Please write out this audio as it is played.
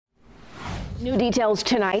New details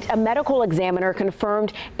tonight. A medical examiner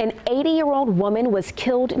confirmed an 80-year-old woman was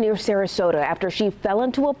killed near Sarasota after she fell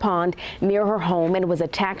into a pond near her home and was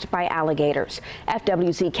attacked by alligators.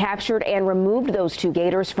 FWC captured and removed those two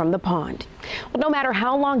gators from the pond. Well, no matter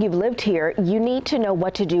how long you've lived here, you need to know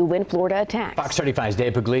what to do when Florida attacks. Fox 35's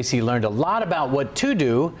Dave Puglisi learned a lot about what to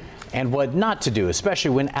do and what not to do,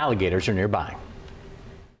 especially when alligators are nearby.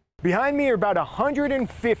 Behind me are about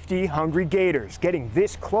 150 hungry gators. Getting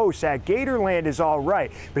this close at Gatorland is all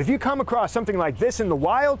right, but if you come across something like this in the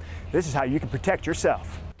wild, this is how you can protect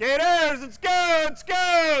yourself. Gators, let's go, let's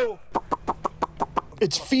go!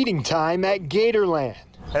 It's feeding time at Gatorland.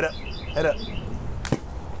 Head up, head up.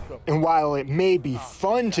 And while it may be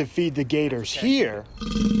fun to feed the gators here,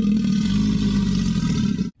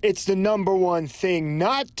 it's the #1 thing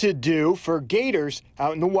not to do for gators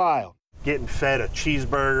out in the wild. Getting fed a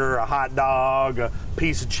cheeseburger, a hot dog, a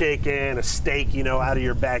piece of chicken, a steak, out of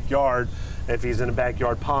your backyard. If he's in a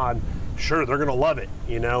backyard pond, sure, they're gonna love it,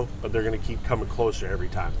 but they're gonna keep coming closer every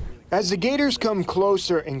time. As the gators come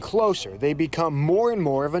closer and closer, they become more and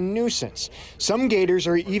more of a nuisance. Some gators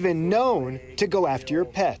are even known to go after your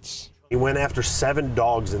pets. He went after 7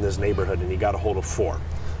 dogs in this neighborhood and he got a hold of 4.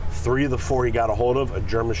 3 of the 4 he got a hold of, a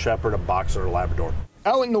German Shepherd, a Boxer, and a Labrador.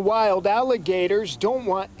 Out in the wild, alligators don't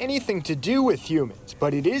want anything to do with humans,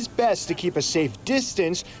 but it is best to keep a safe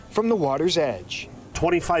distance from the water's edge.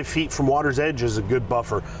 25 feet from water's edge is a good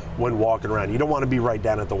buffer when walking around. You don't want to be right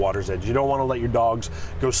down at the water's edge. You don't want to let your dogs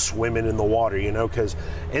go swimming in the water, because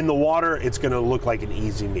in the water, it's going to look like an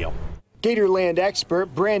easy meal. Gatorland expert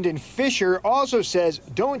Brandon Fisher also says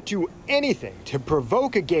don't do anything to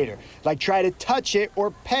provoke a gator, like try to touch it or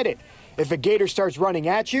pet it. If a gator starts running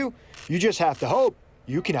at you, you just have to hope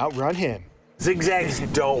you can outrun him. Zigzags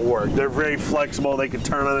don't work. They're very flexible. They can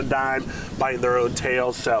turn on a dime, bite their own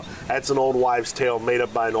tails. So that's an old wives' tale made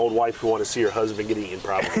up by an old wife who wants to see her husband get eaten,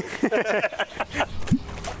 probably.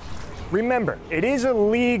 Remember, it is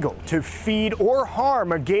illegal to feed or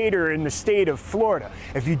harm a gator in the state of Florida.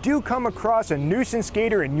 If you do come across a nuisance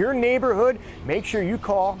gator in your neighborhood, make sure you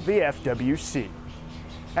call the FWC.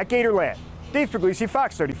 At Gatorland, Dave Puglisi,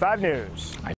 Fox 35 News.